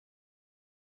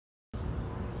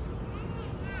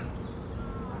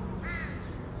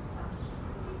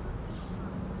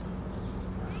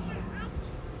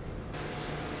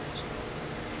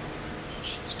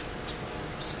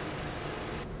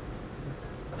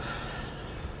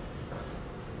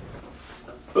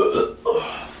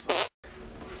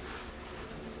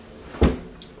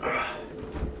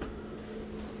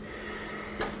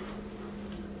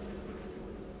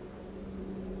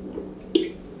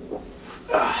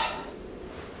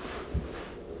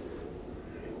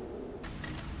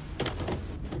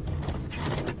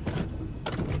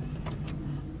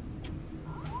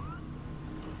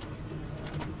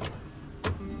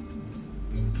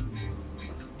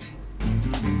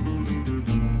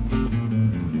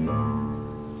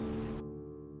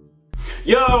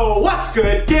Yo, what's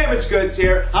good? Damaged Goods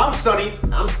here. I'm Sonny.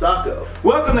 I'm Sako.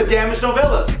 Welcome to Damaged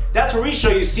Novelas. That's where we show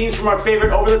you scenes from our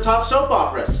favorite over-the-top soap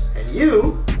operas. And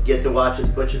you get to watch us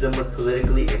butcher them with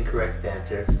politically incorrect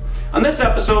banter. On this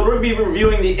episode, we're going to be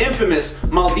reviewing the infamous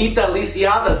Maldita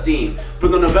Lisiada scene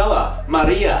from the novela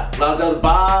Maria, La del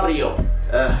Barrio.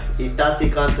 Itati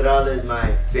Cantoral is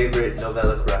my favorite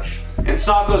novela crush. And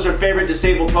Sako's her favorite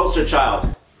disabled poster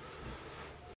child.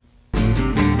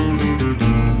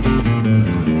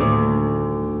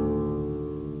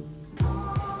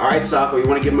 Alright, Sako, you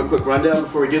want to give him a quick rundown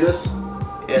before we do this?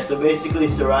 Yeah, so basically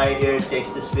Soraya here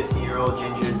takes this 15-year-old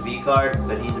Ginger's V card,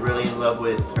 but he's really in love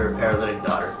with her paralytic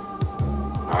daughter.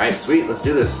 Alright, sweet, let's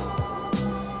do this.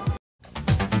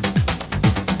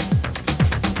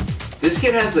 This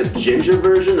kid has the ginger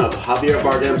version of Javier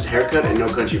Bardem's haircut in No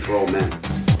Country for Old Men.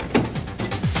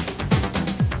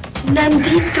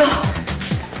 Nandito.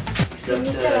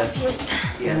 Viniste a la fiesta.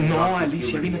 No,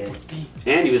 Alicia, vine por ti.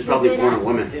 And he was probably born a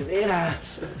woman. De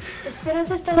veras.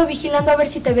 Esperas ha estado vigilando a ver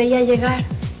si te veía llegar.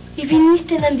 Y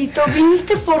viniste, Nandito,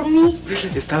 viniste por mí.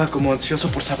 Estaba como ansioso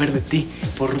por saber de ti,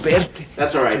 por verte.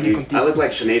 That's alright, dude. I look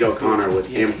like Sinead O'Connor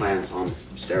with implants on Te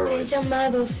he steroids.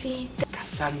 llamado, sí.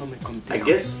 Casándome contigo. I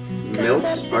guess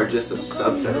milfs are just a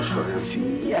sub fetish for him.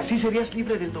 Sí, así serías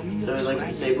libre del dominio. So he likes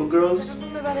disabled girls? No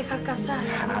me va a dejar casar.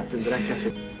 Ah, tendrá que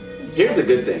hacer. Here's a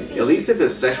good thing. At least if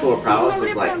his sexual prowess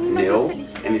is like nil,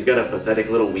 and he's got a pathetic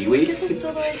little wee-wee,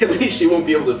 at least she won't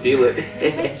be able to feel it.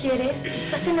 ¿Me quieres?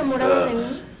 ¿Estás enamorado de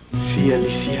mí? Sí,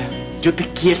 Alicia, yo te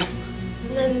quiero.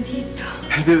 Nandito.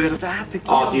 De verdad, te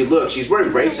quiero. Oh, dude, look, she's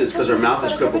wearing braces because her mouth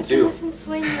is crippled too. Es un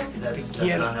sueño. That's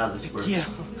Quiero, not how this works. quiero.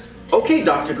 Okay,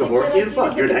 Dr. Kevorkian,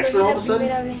 fuck, you're an expert all of a sudden?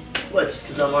 What, just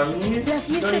because I'm Armenian?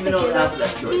 You don't even know half of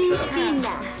that story. Shut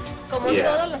up. Como Yeah.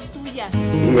 todas las tuyas.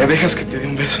 ¿Me dejas que te dé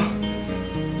un beso?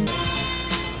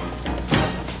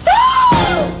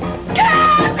 ¿Qué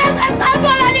haces besando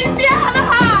a la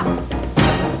lisiada?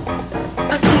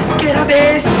 Así es que era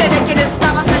de quien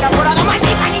estabas enamorado,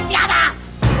 maldita lisiada.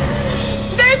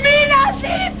 ¡De mí,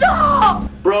 Nandito!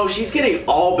 Bro, she's getting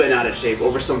all bent out of shape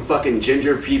over some fucking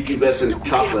ginger prepubescent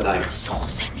chocolate item.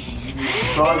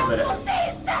 Chocolate.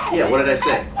 Yeah, what did I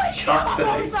say?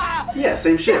 Chocolate. Yeah,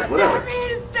 same shit, whatever.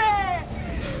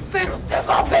 Pero te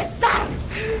va a besar.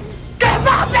 ¡Te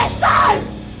va a besar!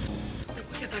 Te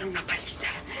voy a dar una paliza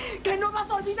que no vas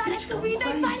a olvidar en tu vida,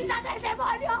 hija del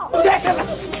demonio. ¡Déjala!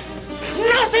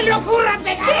 ¡No se le ocurra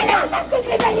pegarle! ¡Quítate,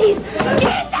 infeliz!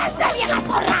 ¡Quítate, vieja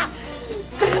porra!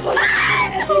 ¡Por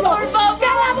favor! ¡Te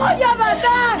la voy a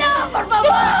matar! ¡No, por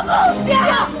favor! ¡No,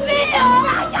 Dios mío!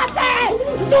 ¡Cállate!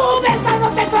 ¡Tú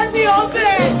besándote con mi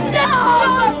hombre! ¡No,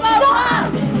 por favor!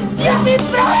 ¡Y a mi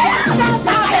propia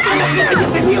casa!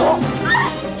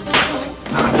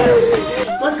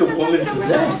 It's like a woman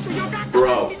possessed.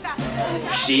 Bro,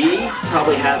 she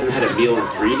probably hasn't had a meal in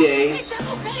 3 days,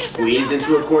 squeezed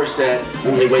into a corset,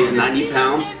 only weighs 90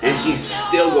 pounds, and she's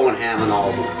still going ham on all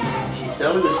of them. She's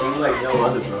selling the scene like no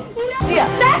other, bro.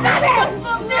 ¡Déjame!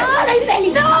 ¡No,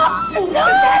 infeliz! ¡No! ¡No!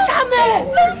 ¡Déjame!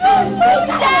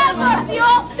 ¡Ya, por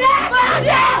Dios!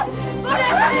 ¡Déjame!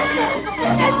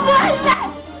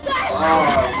 Oh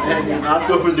man, you knocked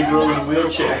over the girl in a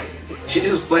wheelchair. She's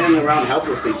just flailing around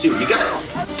helplessly too. You gotta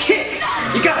kick!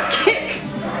 You gotta kick!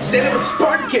 Stand up and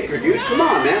Spartan kick her, dude. Come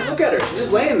on, man. Look at her. She's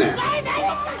just laying there.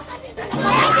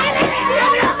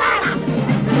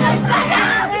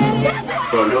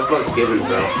 Bro, no fucks given,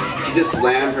 bro. She just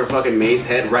slammed her fucking maid's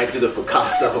head right through the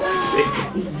Picasso.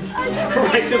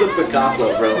 Right through the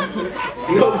Picasso, bro.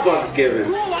 No fucks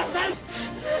given.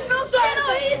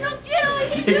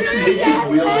 They just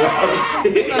wheeled her out.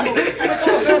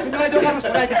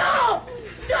 ¡No!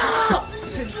 ¡No!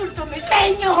 ¡Suéltame,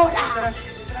 señora!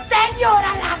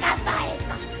 ¡Señora, la gata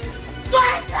esa!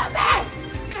 ¡Suéltame!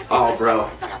 Oh, bro.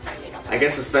 I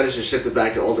guess his fetish is shifted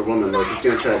back to older woman look. He's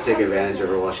gonna try to take advantage of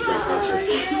her while she's unconscious.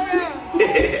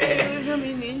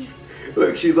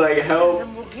 Look, she's like, help.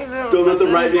 Don't let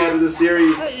them write me out of the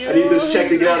series. I need this check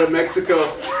to get out of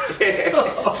Mexico.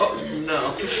 Oh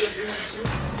no.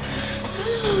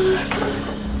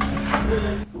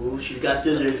 Ooh, she's got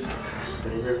scissors.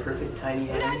 But in her perfect tiny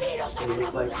hands, they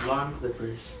look like lawn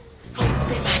clippers.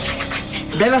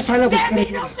 Ve a la sala a buscar.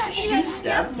 She get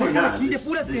stabbed or not?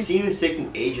 The scene is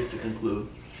taking ages to conclude.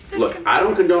 Look, I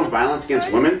don't condone violence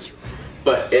against women,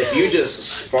 but if you just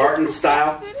Spartan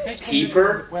style teep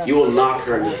her, you will knock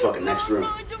her into the fucking next room.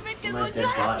 My dead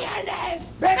body.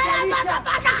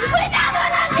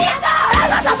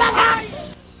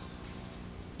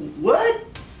 What?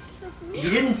 You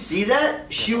didn't see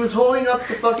that? She was holding up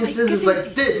the fucking scissors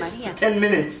like this for 10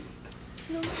 minutes.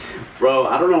 Bro,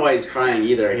 I don't know why he's crying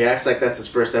either. He acts like that's his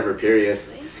first ever period.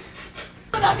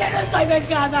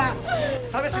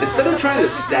 Instead of trying to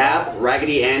stab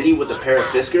Raggedy Andy with a pair of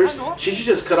fiskars, she should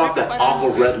just cut off that awful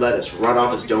red lettuce right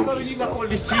off his dome piece, bro.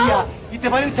 Dios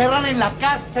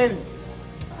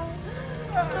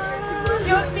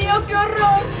mío, qué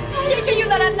horror. Y hay que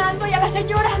ayudar a Nando y a la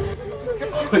señora.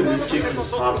 This chick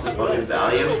just pops his fucking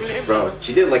Valium. Bro,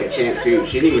 she did like a champ too.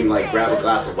 She didn't even like grab a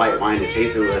glass of white wine to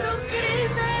chase it with.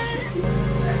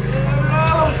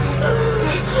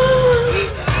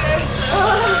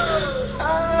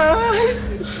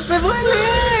 ¡Me duele!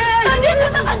 ¡Daniel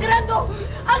está sangrando!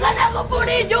 ¡Hagan algo por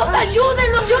ellos!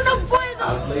 ¡Ayúdenlos! ¡Yo no puedo!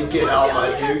 I'll make it out, my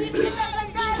dude.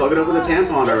 Just plug it up with a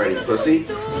tampon already, pussy.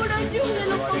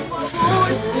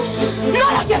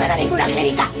 ¡No lo lleven a ninguna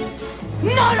clínica!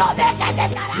 ¡No lo dejen de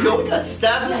cara! No, he got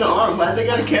stabbed in the arm. Why they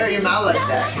gotta carry him out like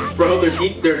that? Bro,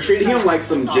 they're treating him like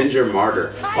some ginger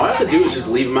martyr. All I have to do is just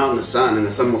leave him out in the sun, and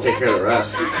the sun will take care of the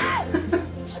rest.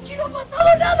 ¡Aquí no ha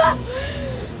pasado nada!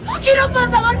 ¡Aquí no ha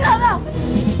pasado nada!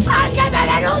 ¡Al que me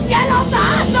denuncie lo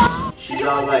mato! She's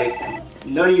all like,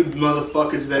 none of you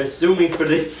motherfuckers better sue me for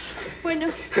this.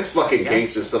 That's fucking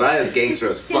gangster. Soraya's gangster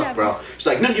as fuck, bro. She's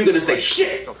like, none of you gonna say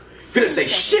shit! You're gonna say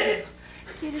shit!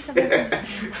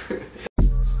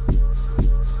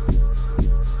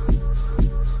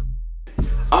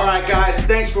 Alright guys,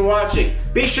 thanks for watching.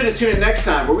 Be sure to tune in next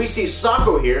time where we see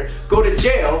Sako here go to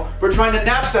jail for trying to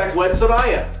knapsack wed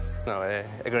Soraya. No,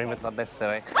 agreement not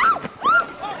necessary.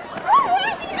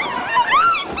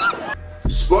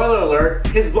 Spoiler alert,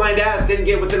 his blind ass didn't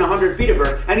get within 100 feet of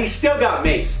her and he still got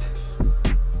maced.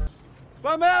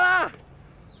 Pamela!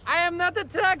 I am not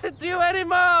attracted to you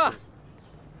anymore!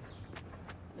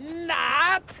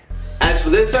 Not! As for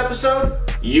this episode,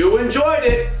 you enjoyed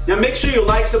it. Now make sure you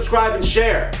like, subscribe, and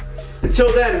share.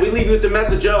 Until then, we leave you with the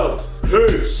message of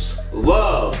peace,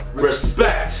 love,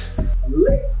 respect.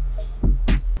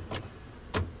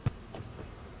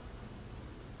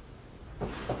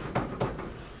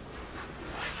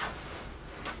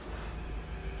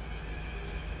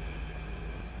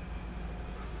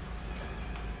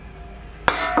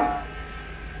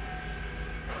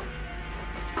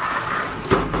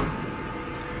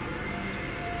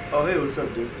 Oh, hey, what's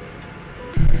up, dude?